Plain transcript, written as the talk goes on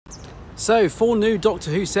So 4 new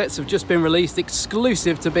Doctor Who sets have just been released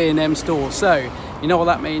exclusive to B&M stores. So you know what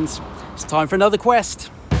that means. It's time for another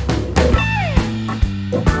quest.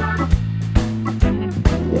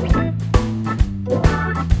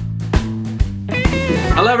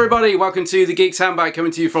 Hello everybody, welcome to the Geek's Handbag,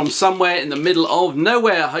 coming to you from somewhere in the middle of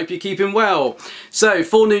nowhere. Hope you're keeping well. So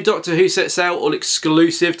 4 new Doctor Who sets out, all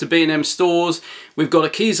exclusive to B&M stores. We've got a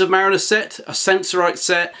Keys of Marinus set, a Sensorites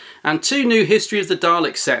set, and 2 new History of the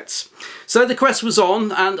Daleks sets. So the quest was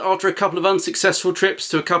on, and after a couple of unsuccessful trips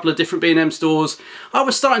to a couple of different B&M stores, I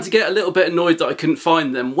was starting to get a little bit annoyed that I couldn't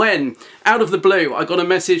find them, when, out of the blue, I got a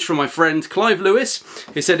message from my friend Clive Lewis,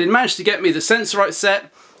 who said he'd managed to get me the Sensorites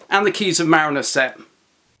set and the Keys of Marinus set.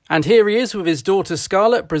 And here he is with his daughter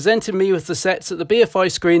Scarlett, presenting me with the sets at the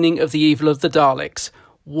BFI screening of The Evil of the Daleks.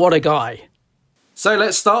 What a guy. So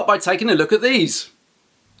let's start by taking a look at these.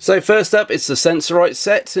 So first up, it's the Sensorites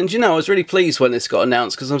set, and you know, I was really pleased when this got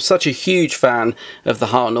announced because I'm such a huge fan of the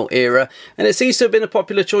Hartnell era, and it seems to have been a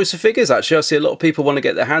popular choice of figures. Actually, I see a lot of people want to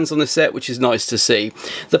get their hands on this set, which is nice to see.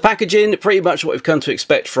 The packaging, pretty much what we've come to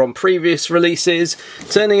expect from previous releases.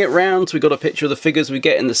 Turning it round, we've got a picture of the figures we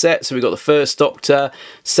get in the set. So we've got the First Doctor,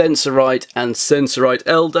 Sensorite and Sensorite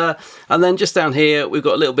Elder, and then just down here we've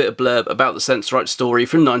got a little bit of blurb about the Sensorite story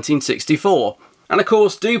from 1964. And of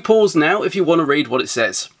course, do pause now if you want to read what it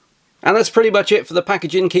says. And that's pretty much it for the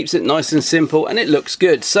packaging. Keeps it nice and simple, and it looks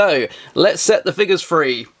good. So let's set the figures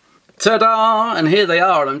free. Ta-da! And here they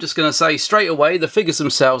are, and I'm just going to say straight away, the figures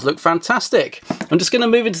themselves look fantastic. I'm just going to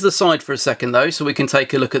move into the side for a second though, so we can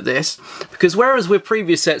take a look at this. Because whereas with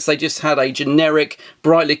previous sets they just had a generic,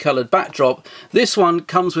 brightly coloured backdrop, this one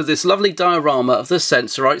comes with this lovely diorama of the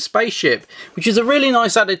Sensorite spaceship, which is a really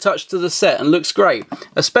nice added touch to the set and looks great,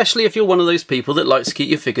 especially if you're one of those people that likes to keep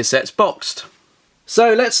your figure sets boxed.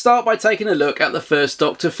 So let's start by taking a look at the First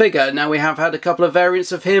Doctor figure. Now we have had a couple of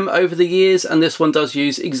variants of him over the years, and this one does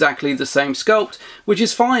use exactly the same sculpt, which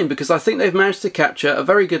is fine because I think they've managed to capture a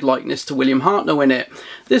very good likeness to William Hartnell in it.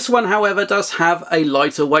 This one, however, does have a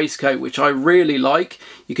lighter waistcoat, which I really like.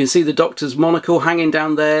 You can see the Doctor's monocle hanging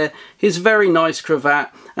down there, his very nice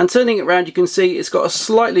cravat, and turning it around you can see it's got a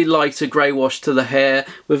slightly lighter grey wash to the hair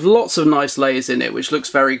with lots of nice layers in it, which looks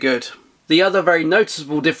very good. The other very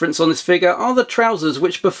noticeable difference on this figure are the trousers,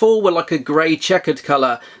 which before were like a grey checkered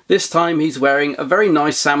colour. This time he's wearing a very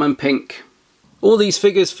nice salmon pink. All these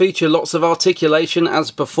figures feature lots of articulation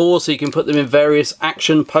as before, so you can put them in various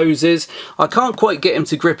action poses. I can't quite get him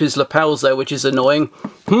to grip his lapels though, which is annoying.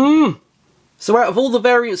 So out of all the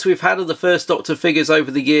variants we've had of the First Doctor figures over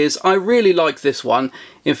the years, I really like this one.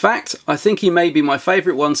 In fact, I think he may be my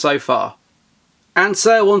favourite one so far. And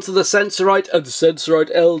so onto the Sensorite and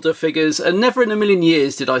Sensorite Elder figures, and never in a million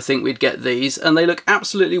years did I think we'd get these, and they look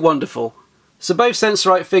absolutely wonderful. So both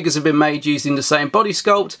Sensorite figures have been made using the same body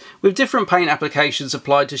sculpt, with different paint applications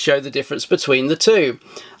applied to show the difference between the two.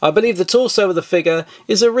 I believe the torso of the figure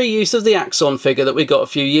is a reuse of the Axon figure that we got a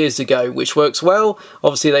few years ago, which works well.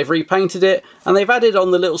 Obviously they've repainted it, and they've added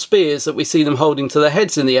on the little spears that we see them holding to their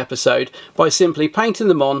heads in the episode by simply painting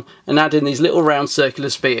them on and adding these little round circular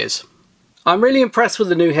spears. I'm really impressed with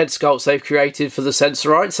the new head sculpts they've created for the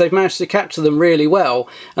Sensorites. They've managed to capture them really well,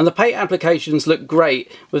 and the paint applications look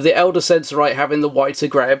great, with the elder Sensorite having the whiter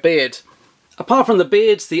greyer beard. Apart from the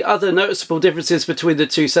beards, the other noticeable differences between the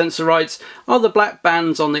two Sensorites are the black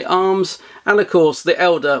bands on the arms, and of course the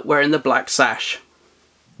elder wearing the black sash.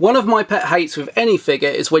 One of my pet hates with any figure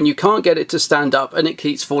is when you can't get it to stand up and it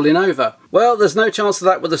keeps falling over. Well, there's no chance of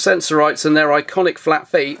that with the Sensorites and their iconic flat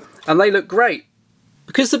feet, and they look great.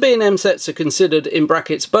 Because the B&M sets are considered in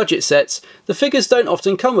brackets budget sets, the figures don't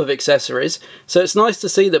often come with accessories, so it's nice to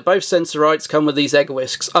see that both Sensorites come with these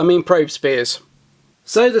probe spears.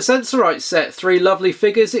 So the Sensorites set, 3 lovely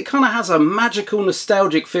figures. It kind of has a magical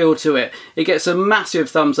nostalgic feel to it. It gets a massive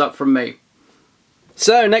thumbs up from me.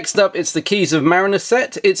 So next up, it's the Keys of Marinus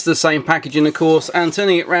set. It's the same packaging of course, and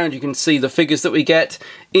turning it round you can see the figures that we get: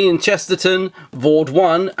 Ian Chesterton, Vord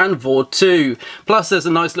 1 and Vord 2. Plus there's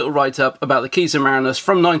a nice little write-up about the Keys of Marinus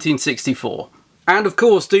from 1964. And of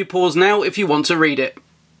course, do pause now if you want to read it.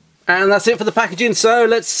 And that's it for the packaging, so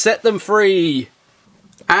let's set them free.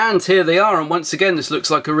 And here they are, and once again this looks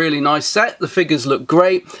like a really nice set. The figures look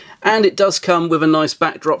great, and it does come with a nice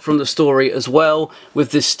backdrop from the story as well,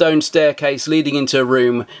 with this stone staircase leading into a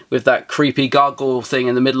room with that creepy gargoyle thing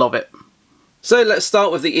in the middle of it. So let's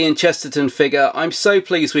start with the Ian Chesterton figure. I'm so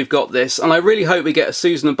pleased we've got this, and I really hope we get a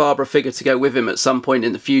Susan and Barbara figure to go with him at some point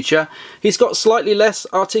in the future. He's got slightly less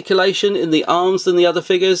articulation in the arms than the other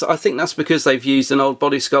figures. I think that's because they've used an old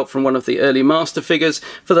body sculpt from one of the early Master figures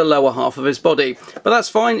for the lower half of his body. But that's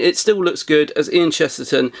fine, it still looks good as Ian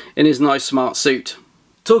Chesterton in his nice smart suit.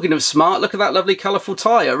 Talking of smart, look at that lovely colourful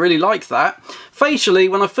tie, I really like that. Facially,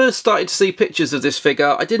 when I first started to see pictures of this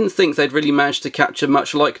figure, I didn't think they'd really managed to capture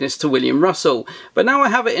much likeness to William Russell, but now I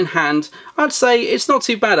have it in hand, I'd say it's not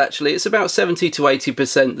too bad actually. It's about 70 to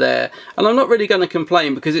 80% there, and I'm not really going to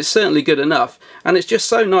complain because it's certainly good enough, and it's just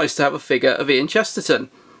so nice to have a figure of Ian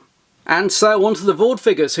Chesterton. And so on to the Vord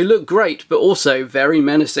figures, who look great but also very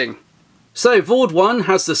menacing. So Vord 1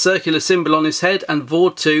 has the circular symbol on his head and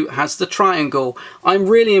Vord 2 has the triangle. I'm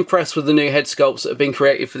really impressed with the new head sculpts that have been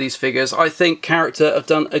created for these figures. I think Character have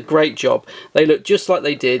done a great job. They look just like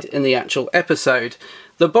they did in the actual episode.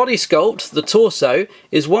 The body sculpt, the torso,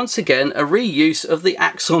 is once again a reuse of the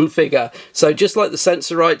Axon figure. So just like the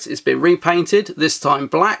Sensorites, it's been repainted, this time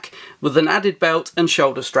black, with an added belt and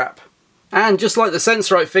shoulder strap. And just like the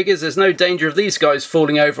Sensorite figures, there's no danger of these guys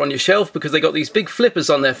falling over on your shelf because they got these big flippers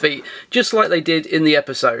on their feet, just like they did in the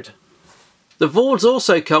episode. The Vords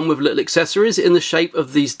also come with little accessories in the shape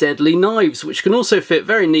of these deadly knives, which can also fit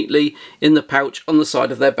very neatly in the pouch on the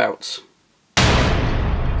side of their belts.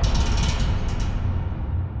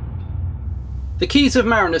 The Keys of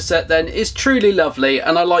Marinus set then is truly lovely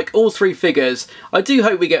and I like all three figures. I do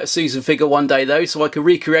hope we get a Susan figure one day though, so I can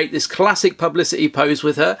recreate this classic publicity pose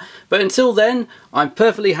with her, but until then I'm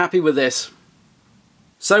perfectly happy with this.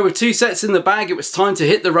 So with two sets in the bag, it was time to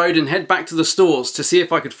hit the road and head back to the stores to see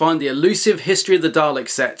if I could find the elusive History of the Daleks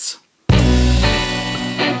sets.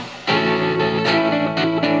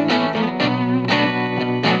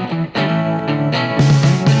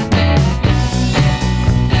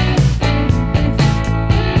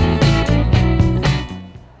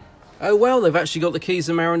 Oh well, they've actually got the Keys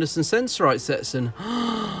of Marinus and Sensorite sets and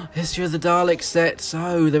History of the Daleks sets.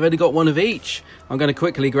 Oh, they've only got one of each. I'm going to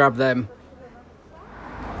quickly grab them.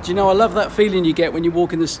 Do you know, I love that feeling you get when you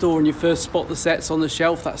walk in the store and you first spot the sets on the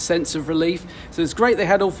shelf, that sense of relief. So it's great they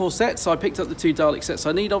had all four sets, so I picked up the two Dalek sets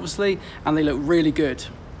I need obviously, and they look really good.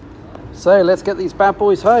 So let's get these bad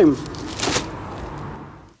boys home.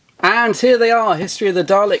 And here they are, History of the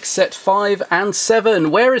Daleks set 5 and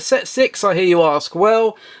 7. Where is set 6, I hear you ask?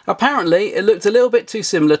 Well, apparently it looked a little bit too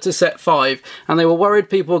similar to set 5 and they were worried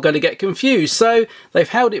people were going to get confused, so they've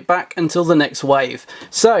held it back until the next wave.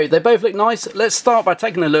 So they both look nice. Let's start by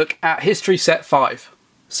taking a look at History set 5.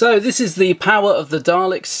 So this is the Power of the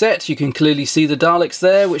Daleks set. You can clearly see the Daleks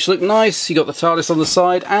there, which look nice. You got the TARDIS on the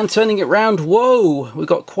side, and turning it round, whoa, we've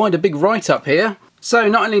got quite a big write-up here. So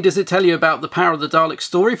not only does it tell you about the Power of the Daleks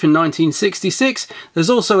story from 1966,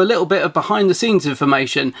 there's also a little bit of behind the scenes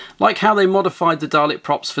information, like how they modified the Dalek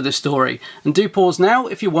props for this story. And do pause now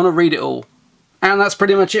if you want to read it all. And that's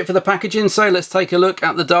pretty much it for the packaging, so let's take a look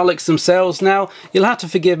at the Daleks themselves. Now, you'll have to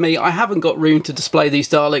forgive me, I haven't got room to display these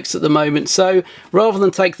Daleks at the moment, so rather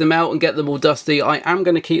than take them out and get them all dusty, I am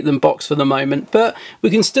going to keep them boxed for the moment, but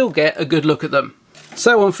we can still get a good look at them.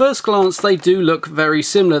 So on first glance they do look very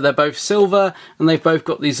similar. They're both silver and they've both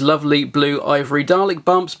got these lovely blue ivory Dalek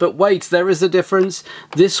bumps, but wait, there is a difference.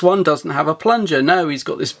 This one doesn't have a plunger. No, he's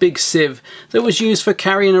got this big sieve that was used for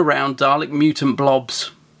carrying around Dalek mutant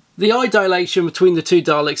blobs. The eye dilation between the two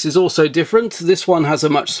Daleks is also different. This one has a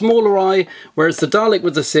much smaller eye, whereas the Dalek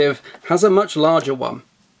with the sieve has a much larger one.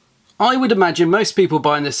 I would imagine most people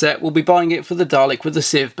buying this set will be buying it for the Dalek with the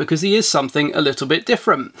sieve because he is something a little bit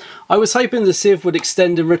different. I was hoping the sieve would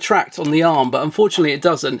extend and retract on the arm, but unfortunately it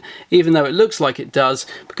doesn't, even though it looks like it does,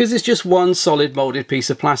 because it's just one solid moulded piece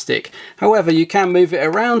of plastic. However, you can move it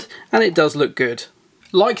around and it does look good.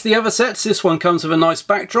 Like the other sets, this one comes with a nice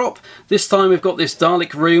backdrop. This time we've got this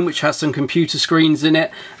Dalek room which has some computer screens in it,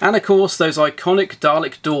 and of course those iconic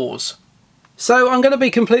Dalek doors. So I'm going to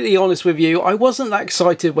be completely honest with you, I wasn't that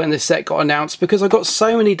excited when this set got announced because I got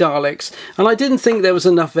so many Daleks and I didn't think there was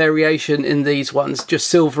enough variation in these ones, just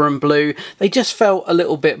silver and blue. They just felt a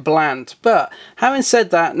little bit bland. But having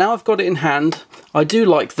said that, now I've got it in hand, I do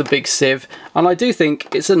like the big sieve and I do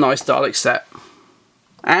think it's a nice Dalek set.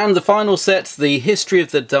 And the final set, the History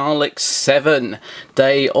of the Daleks 7,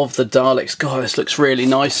 Day of the Daleks. God, this looks really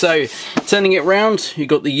nice. So, turning it round, you've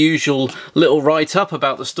got the usual little write-up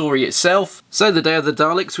about the story itself. So, the Day of the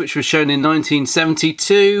Daleks, which was shown in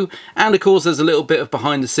 1972. And of course, there's a little bit of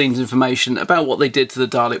behind-the-scenes information about what they did to the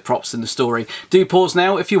Dalek props in the story. Do pause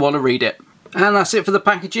now if you want to read it. And that's it for the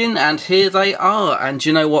packaging, and here they are. And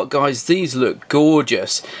you know what, guys, these look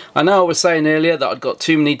gorgeous. I know I was saying earlier that I'd got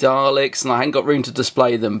too many Daleks and I hadn't got room to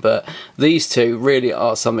display them, but these two really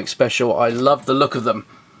are something special. I love the look of them.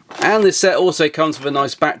 And this set also comes with a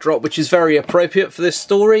nice backdrop, which is very appropriate for this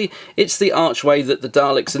story. It's the archway that the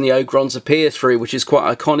Daleks and the Ogrons appear through, which is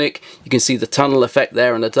quite iconic. You can see the tunnel effect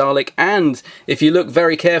there in a Dalek, and if you look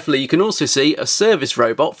very carefully, you can also see a service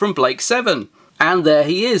robot from Blake 7. And there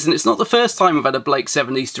he is, and it's not the first time I've had a Blake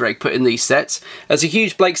 7 Easter egg put in these sets. As a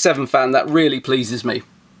huge Blake 7 fan, that really pleases me.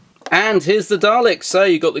 And here's the Daleks. So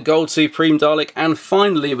you got the Gold Supreme Dalek, and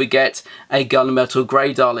finally we get a Gunmetal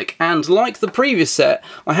Grey Dalek. And like the previous set,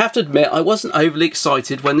 I have to admit I wasn't overly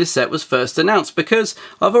excited when this set was first announced, because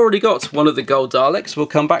I've already got one of the Gold Daleks. We'll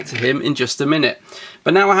come back to him in just a minute.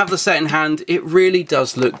 But now I have the set in hand, it really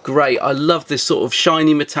does look great. I love this sort of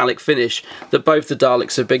shiny metallic finish that both the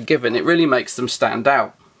Daleks have been given. It really makes them stand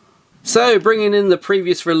out. So, bringing in the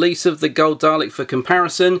previous release of the Gold Dalek for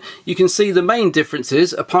comparison, you can see the main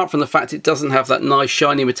differences, apart from the fact it doesn't have that nice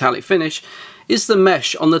shiny metallic finish, is the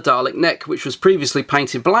mesh on the Dalek neck, which was previously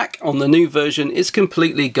painted black. On the new version is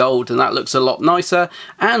completely gold, and that looks a lot nicer.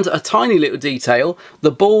 And a tiny little detail, the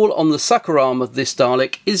ball on the sucker arm of this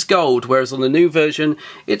Dalek is gold, whereas on the new version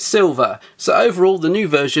it's silver. So overall the new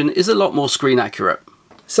version is a lot more screen accurate.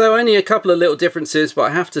 So only a couple of little differences, but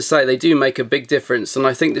I have to say they do make a big difference, and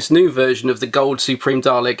I think this new version of the Gold Supreme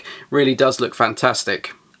Dalek really does look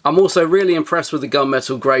fantastic. I'm also really impressed with the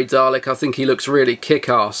Gunmetal Grey Dalek. I think he looks really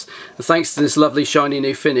kick-ass. And thanks to this lovely shiny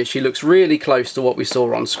new finish, he looks really close to what we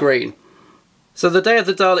saw on screen. So the Day of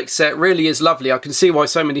the Dalek set really is lovely. I can see why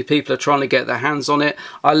so many people are trying to get their hands on it.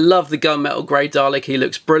 I love the Gunmetal Grey Dalek, he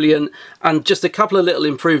looks brilliant, and just a couple of little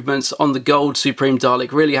improvements on the Gold Supreme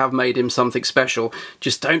Dalek really have made him something special.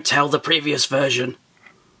 Just don't tell the previous version.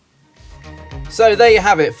 So there you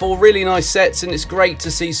have it, 4 really nice sets, and it's great to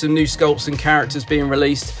see some new sculpts and characters being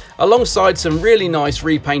released, alongside some really nice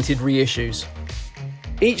repainted reissues.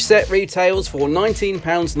 Each set retails for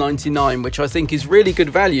 £19.99, which I think is really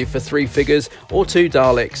good value for 3 figures or 2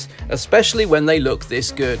 Daleks, especially when they look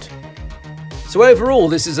this good. So overall,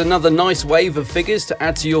 this is another nice wave of figures to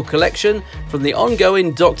add to your collection from the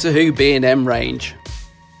ongoing Doctor Who B&M range.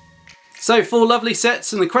 So 4 lovely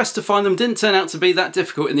sets, and the quest to find them didn't turn out to be that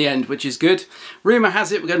difficult in the end, which is good. Rumour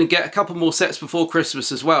has it we're going to get a couple more sets before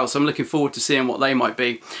Christmas as well, so I'm looking forward to seeing what they might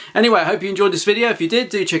be. Anyway, I hope you enjoyed this video. If you did,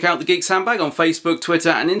 do check out the Geeks Handbag on Facebook, Twitter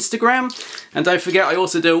and Instagram. And don't forget, I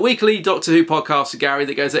also do a weekly Doctor Who podcast with Gary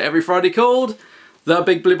that goes out every Friday called The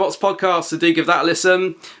Big Blue Box Podcast, so do give that a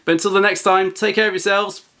listen. But until the next time, take care of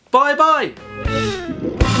yourselves. Bye bye!